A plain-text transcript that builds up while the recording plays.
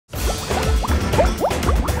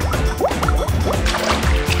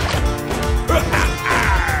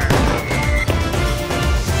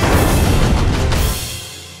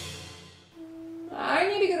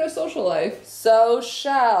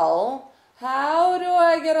social. How do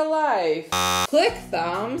I get a life? Click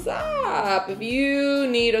thumbs up if you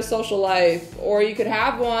need a social life, or you could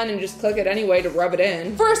have one and just click it anyway to rub it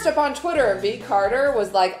in. First up on Twitter, V. Carter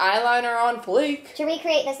was like, eyeliner on fleek. To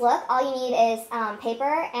recreate this look, all you need is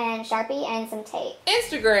paper and Sharpie and some tape.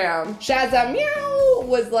 Instagram, Shazza Meow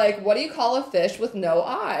was like, what do you call a fish with no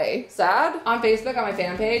eye? Sad. On Facebook, on my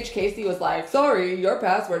fan page, Casey was like, sorry, your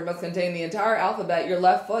password must contain the entire alphabet, your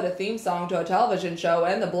left foot, a theme song to a television show,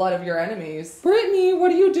 and the blood of your enemies. Brittany, what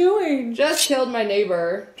are you doing? Just killed my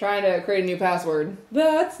neighbor trying to create a new password.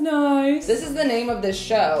 That's nice. This is the name of this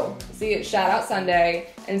show. See, it's Shout Out Sunday,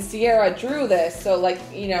 and Sierra drew this, so like,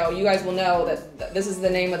 you know, you guys will know that this is the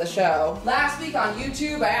name of the show. Last week on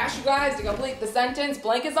YouTube, I asked you guys to complete the sentence,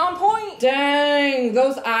 blank is on point. Dang,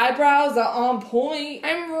 those eyebrows are on point.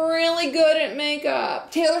 I'm really good at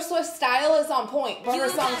makeup. Taylor Swift's style is on point, but her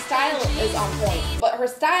song style is on point. But her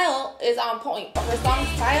style is on point, but her song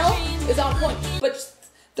style is on point. But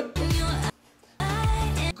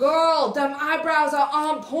girl, them eyebrows are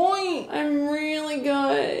on point. I'm really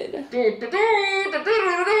good.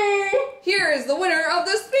 Here is the winner of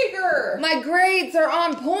the speaker. My grades are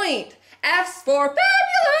on point. F's for fabulous.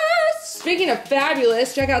 Speaking of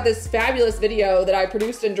fabulous, check out this fabulous video that I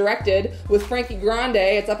produced and directed with Frankie Grande.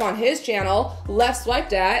 It's up on his channel, Left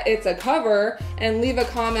Swiped At. It's a cover, and leave a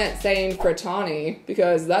comment saying Brittani,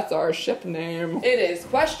 because that's our ship name. It is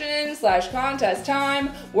question/contest time,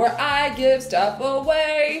 where I give stuff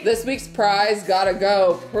away. This week's prize gotta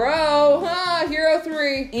go Pro Hero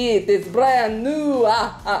 3. It is brand new.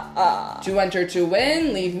 To enter to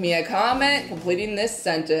win, leave me a comment completing this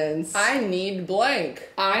sentence. I need blank.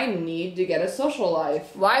 I need to get a social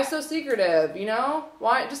life. Why so secretive, you know?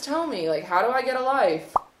 Why? Just tell me, like, how do I get a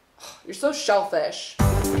life? You're so shellfish.